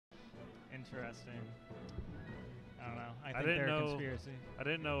Interesting. I don't know. I think didn't they're know- a conspiracy. I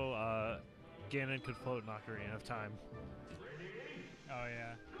didn't know Ganon could float in Ocarina of Time. Oh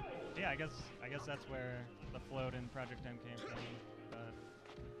yeah. Yeah, I guess that's where the float in Project M came from.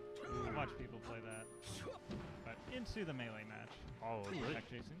 But I watch people play that. But into the melee match. Oh, really? Tech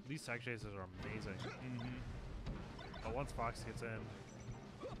chasing. These tech chases are amazing. Mm-hmm. But once Fox gets in,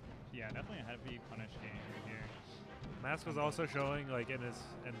 Yeah, definitely a heavy punish game here. Mask was also showing, like in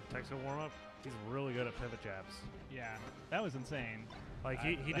Texas warm-up, he's really good at pivot jabs. Yeah, that was insane. Like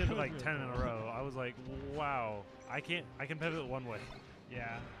he That did was like really 10 in a cool. row. I was like, wow, I can pivot one way.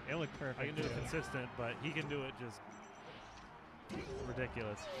 Yeah, it looked perfect. I can do it too. consistent, but he can do it just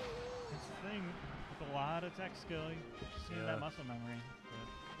ridiculous. It's the thing with a lot of tech skill, you just need Yeah. that muscle memory.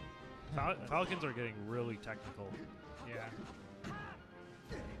 But Falcons are getting really technical, yeah,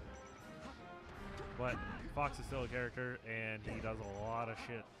 but Fox is still a character, and he does a lot of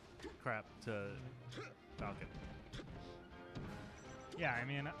crap to Falcon. yeah. I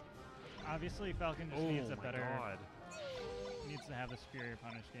mean, obviously Falcon just Oh needs a my better, god! needs to have the superior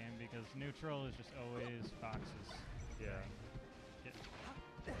punish game because neutral is just always Fox's. Yeah. It,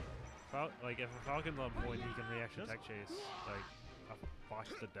 Like if a Falcon's on point, he can reaction Just- tech chase like a Fox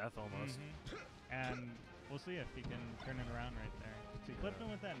to death almost. And we'll see if he can turn it around right there. So he clipped him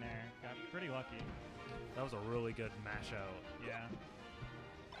with that nair, got pretty lucky. That was a really good mash out. Yeah.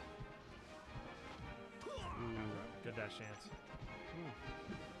 Ooh, good dash chance. Ooh.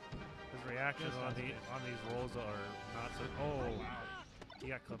 His reactions Just on does it. these rolls are not so. Oh, wow. He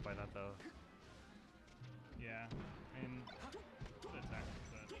got clipped by that though. Yeah. I mean, good attack,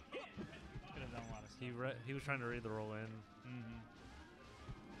 but could have done a lot of stuff. He was trying to read the roll in. Mm-hmm.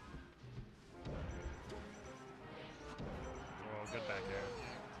 Oh, good back there.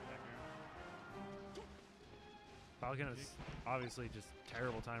 Falcon is obviously just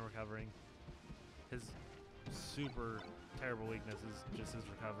terrible time recovering. His super terrible weakness is just his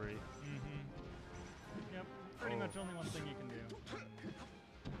recovery. Mm-hmm. Yep. Pretty Oh. much only one thing you can do.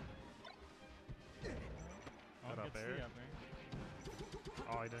 Good up gets air. the up air.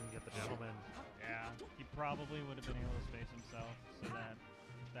 Oh, I didn't get the gentleman. Yeah. He probably would have been able to space himself so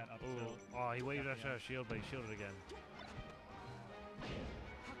that up Ooh. tilt. Oh, he waved Yeah, that yeah. shot of shield, but he shielded again.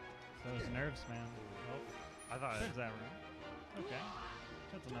 Those nerves, man. I thought. Turns that room. Okay.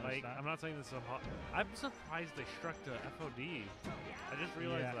 That's another Like, stop. I'm not saying this is I'm surprised they struck to FOD. I just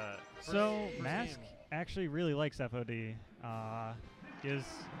realized Yeah. that. So First Mask game. actually really likes FOD. It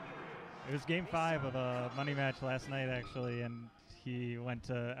was game 5 of a money match last night actually, and he went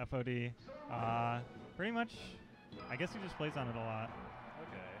to FOD. Pretty much, I guess he just plays on it a lot.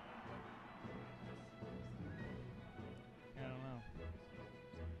 Okay. I don't know.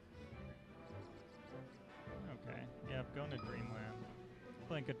 Okay. Yep, going to Dreamland.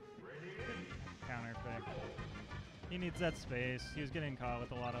 Playing good counter pick. He needs that space. He was getting caught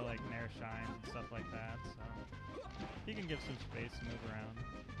with a lot of like nair shines and stuff like that, so he can give some space to move around.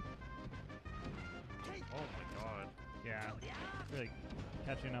 Oh my god. Yeah, really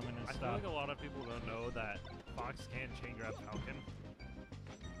catching him in his I feel stuff. like a lot of people don't know that Fox can chain grab Falcon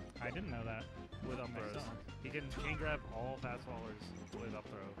I didn't know that. with up throws. Myself. He can chain grab all fast fallers with up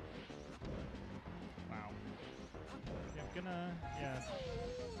throw. Wow. Yeah,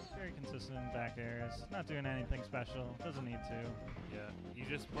 very consistent back airs. Not doing anything special. Doesn't need to. Yeah. You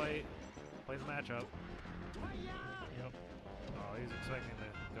just play the matchup. Yep. Oh, he's expecting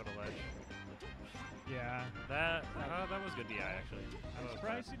to go to ledge. Yeah. That was good DI actually. I'm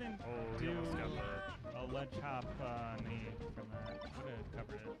surprised he didn't Oh, he do almost got the. a ledge hop knee from that. Would have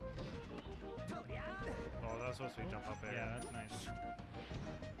covered it. Oh, that was supposed to be jump up air. Yeah, that's nice.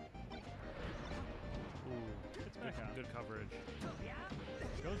 Ooh, It's back up. good coverage.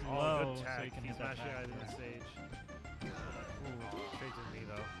 Goes Oh, low, good so tag. you can He's hit that smashing out back. in the stage. Ooh, straight to the knee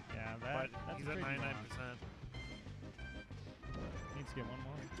though. Yeah, But that's he's a at tricky 99%. one. Needs to get one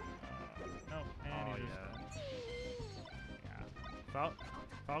more. No, and Oh he yeah. just, yeah.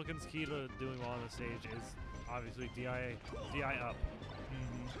 Falcon's key to doing well on the stage is obviously DI up.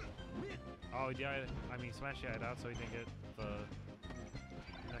 Mm-hmm. Oh, smash DI out so he didn't get the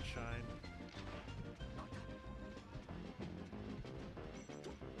next shine.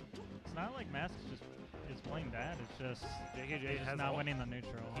 It's not like Mask is playing bad. It's just JKJ he's just has not all- winning the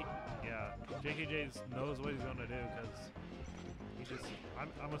neutral. Yeah, JKJ knows what he's going to do because he just.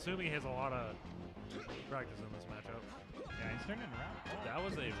 I'm assuming he has a lot of practice in this matchup. Yeah, he's turning around. That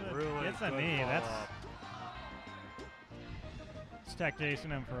was a It's a- really it's a good knee, that's- follow-up. It's tech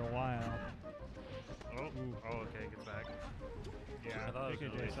chasing him for a while. Oh, okay, gets back. Yeah, I thought it was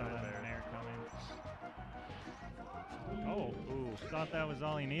JKJ really saw right that there. nair coming. Oh, Ooh. thought that was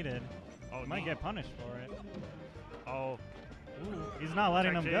all he needed. Oh, He might get punished for it. Oh. Ooh, he's not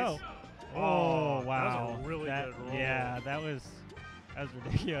letting Check him go. chase. Oh, That wow. was a really good roll. Yeah, that was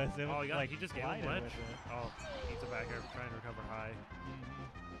ridiculous. It was He just gave him glided ledge. with it. Oh, eats a back air, trying to recover high.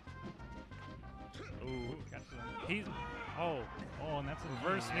 Ooh. Catches him. He's. Oh. Oh, and that's a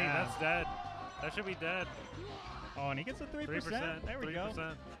Reverse knee. yeah. That's dead. That should be dead. Oh, and he gets a 3%. 3%. There we 3%.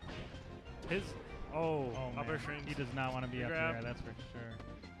 go. His. Oh, Oh, upper man. strings. He does not want to be Good up grab. there, that's for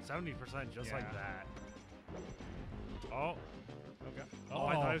sure. 70% just Yeah. like that. Oh. Okay. Oh,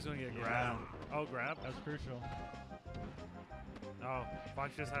 I thought he was going to get grabbed. Oh, grab. That was crucial. Oh,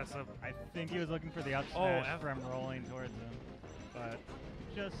 Fox just has to. I think he was looking for the up Oh, smash F. from rolling towards him, but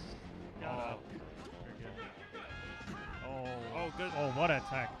just got Oh. up. Very good. Oh. Oh, good. Oh, what a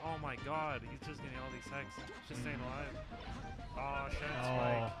tech. Oh my god, he's just getting all these techs. Just staying alive. Oh, shit, Oh,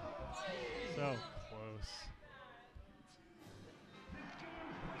 spike. so close.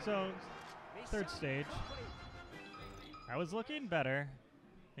 So, third stage. I was looking better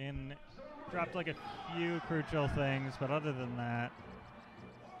and dropped like a few crucial things, but other than that,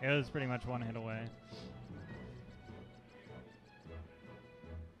 it was pretty much one hit away.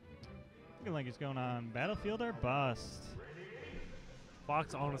 Looking like he's going on Battlefield or Bust.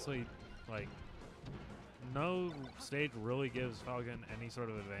 Fox, honestly, like, no stage really gives Falcon any sort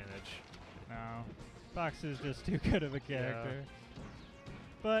of advantage. No, Fox is just too good of a character.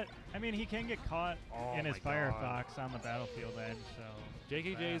 But, I mean, he can get caught in his my God. Firefox on the battlefield edge, so...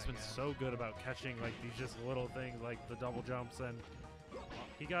 JKJ has I been guess. so good about catching, like, these just little things, like the double jumps, and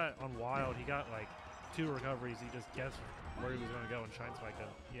he got, on Wild, he got, like, 2 recoveries. He just guessed where he was going to go and shine spiked him.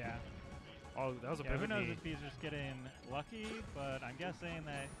 Yeah. Oh, that was a Yeah, who pivot knows knee. if he's just getting lucky, but I'm guessing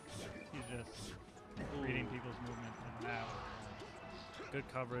that he's just reading people's movement and that. Good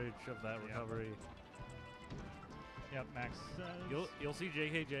coverage of that Yep. recovery. Yep, Max says. You'll see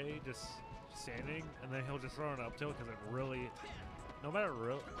JKJ just standing, and then he'll just throw an up tilt because it really, no matter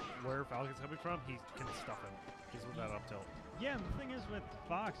where Falcon's coming from, he can stuff him just with that up tilt. Yeah, and the thing is with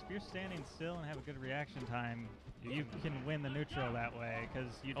Fox, if you're standing still and have a good reaction time, you can win the neutral that way because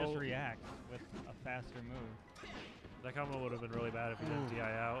you just react with a faster move. That combo would have been really bad if he didn't DI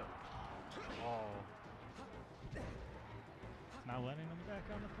out. Oh. Not letting him back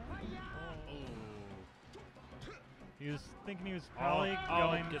on the front. Oh. Ooh. He was thinking he was probably oh,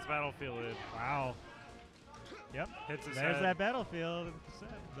 going. gets battlefielded. Wow. Yep. Hits his There's head. that battlefield.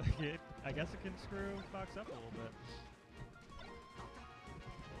 I guess it can screw Fox up a little bit.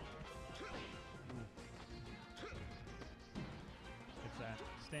 It's that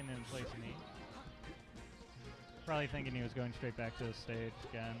standing in place knee. Probably thinking he was going straight back to the stage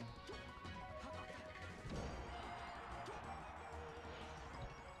again.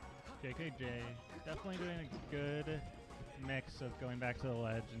 JKJ definitely doing a good mix of going back to the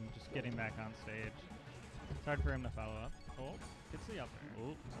ledge and just getting back on stage. It's hard for him to follow up. Oh, gets the up there.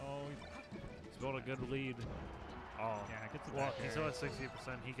 Ooh. Oh, He's built a good lead. Oh. yeah, gets the Well, back he's air. still at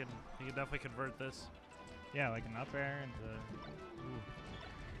 60%. He can definitely convert this. Yeah, like an up air into. Ooh.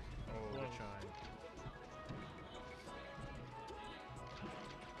 Oh, good Close. shine.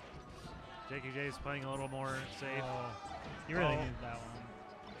 JKJ is playing a little more safe. Oh, he really Oh. needs that one.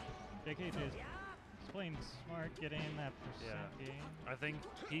 JKJ is playing smart, getting that percent gain. I think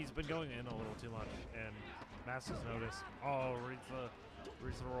he's been going in a little too much, and Mass has noticed. Oh,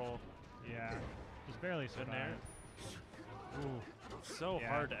 reads the roll. Yeah, just barely Good nair. survived. Ooh. So Yeah.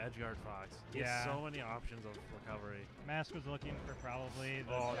 hard to edgeguard Fox. He has Yeah. so many options of recovery. Mask was looking for probably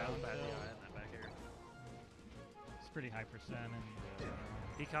the Oh, that down was bad tilt. DI in that back air. It's pretty high percent and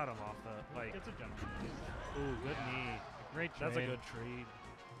He caught him off the, like, it's a gentleman. ooh, good knee. Great trade. That's a good trade.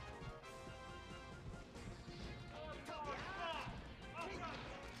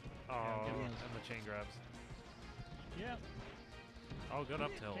 Oh, give him and his- the chain grabs. Yeah, Oh, good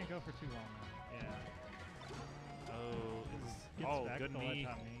up tilt. can't go for too long though. Yeah. Oh, Gets oh, back good with the ledge knee.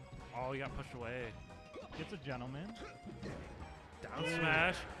 on knee. Oh, he got pushed away. Gets a gentleman. Down Ooh.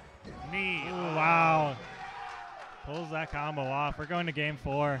 smash. Knee. Ooh, wow. Pulls that combo off. We're going to game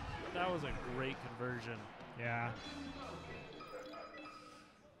 4. That was a great conversion. Yeah.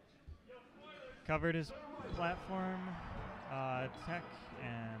 Covered his platform tech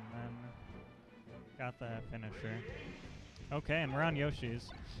and then got the finisher. Okay, and we're on Yoshi's.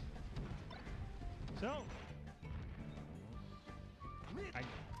 So,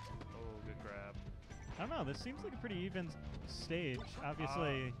 Oh, good grab. I don't know. This seems like a pretty even stage.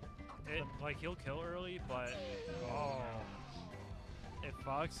 Obviously, Like, he'll kill early, but if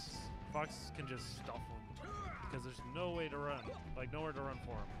Fox can just stuff him because there's no way to run, like nowhere to run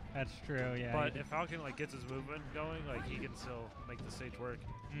for him. That's true, yeah. But if Falcon like gets his movement going, like he can still make the stage work.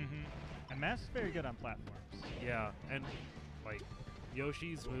 And Mask is very good on platforms. Yeah, and like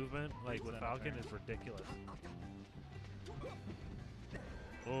Yoshi's movement, like with Falcon, is ridiculous.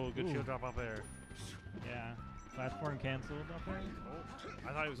 Oh, good shield drop up air. Yeah. Platform canceled up there. Oh,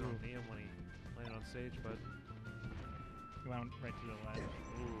 I thought he was going to knee him when he landed on stage, but He went right to the ledge.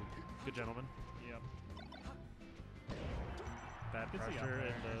 ooh, good gentleman. Yep. Bad Good see up pressure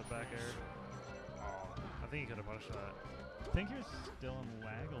there. in the back air. Oh, I think he could have punished that. I think he was still in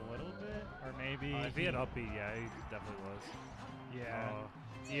lag a little bit, or maybe If he had up B, yeah, he definitely was.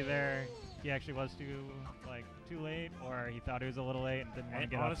 Yeah. Either he actually was too late, or he thought he was a little late and didn't want to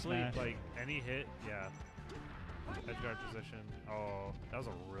And get honestly, up smash. like any hit, yeah. Edge guard position. Oh, that was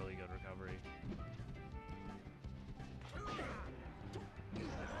a really good recovery.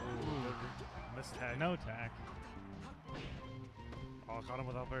 Ooh, missed tag. No tack. Oh, caught him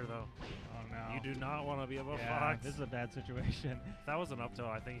with up air though. Oh no. You do not want to be above Yeah, Fox. this is a bad situation. If that was an up tilt,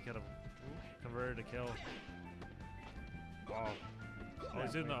 I think he could have converted to kill. Oh,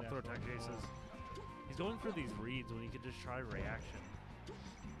 he's doing the up throw attack cases. He's going for these reads when he could just try reaction.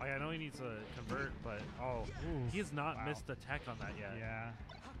 Like, I know he needs to convert, but he has not missed the tech on that yet. Yeah.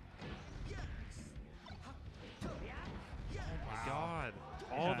 Oh my god.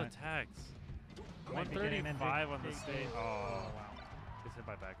 All the techs. Might be getting 135 into on the big stage. goals. Oh, Wow. gets hit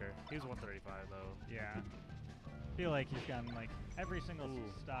by backer. He was 135 though. Yeah. I feel like he's gotten like every single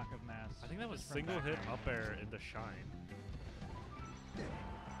stock of mass. I think that was just from single hit back up air into shine.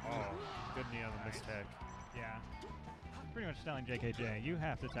 Oh, good knee on the missed tech. Yeah. Pretty much telling JKJ, you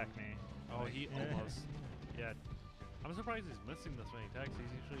have to tech me. Oh, he almost. Yeah. I'm surprised he's missing this many techs.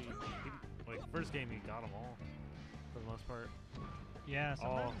 He's usually, like, first game he got them all, for the most part. Yeah,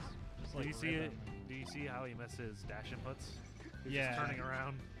 sometimes just like Did you see it? rhythm. Do you see how he misses dash inputs? He's Yeah. just turning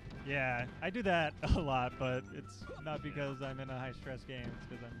around. Yeah, I do that a lot, but it's not because I'm in a high stress game. It's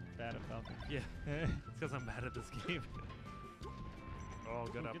because I'm bad at Falcon. Yeah. It's because I'm bad at this game. Oh,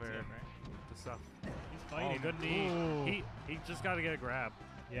 good up air. The stuff. He's fighting. Oh, good knee. Ooh. He just got to get a grab.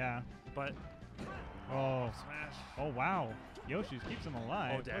 Yeah. But Oh. smash. Oh, wow. Yoshi's keeps him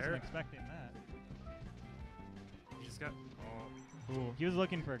alive. Oh, dare. Wasn't expecting that. He just got. Oh. Ooh. He was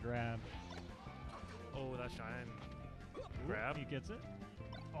looking for a grab. Oh, that shine. Ooh, Grab. He gets it.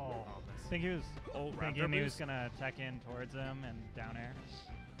 Oh. miss. I think he was Oh, thinking raptor he was boost. going to tech in towards him and down air.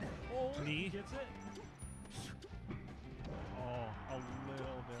 Oh, knee. Gets it. Oh, a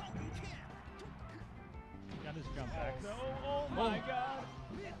little bit. Got his jump back. No. Oh my god.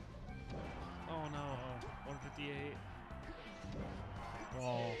 Oh no. 158.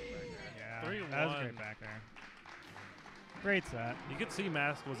 Oh. Yeah. 3-1. That was great back there. Great set. You could see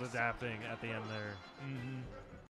Mask was adapting at the end there. Mm-hmm.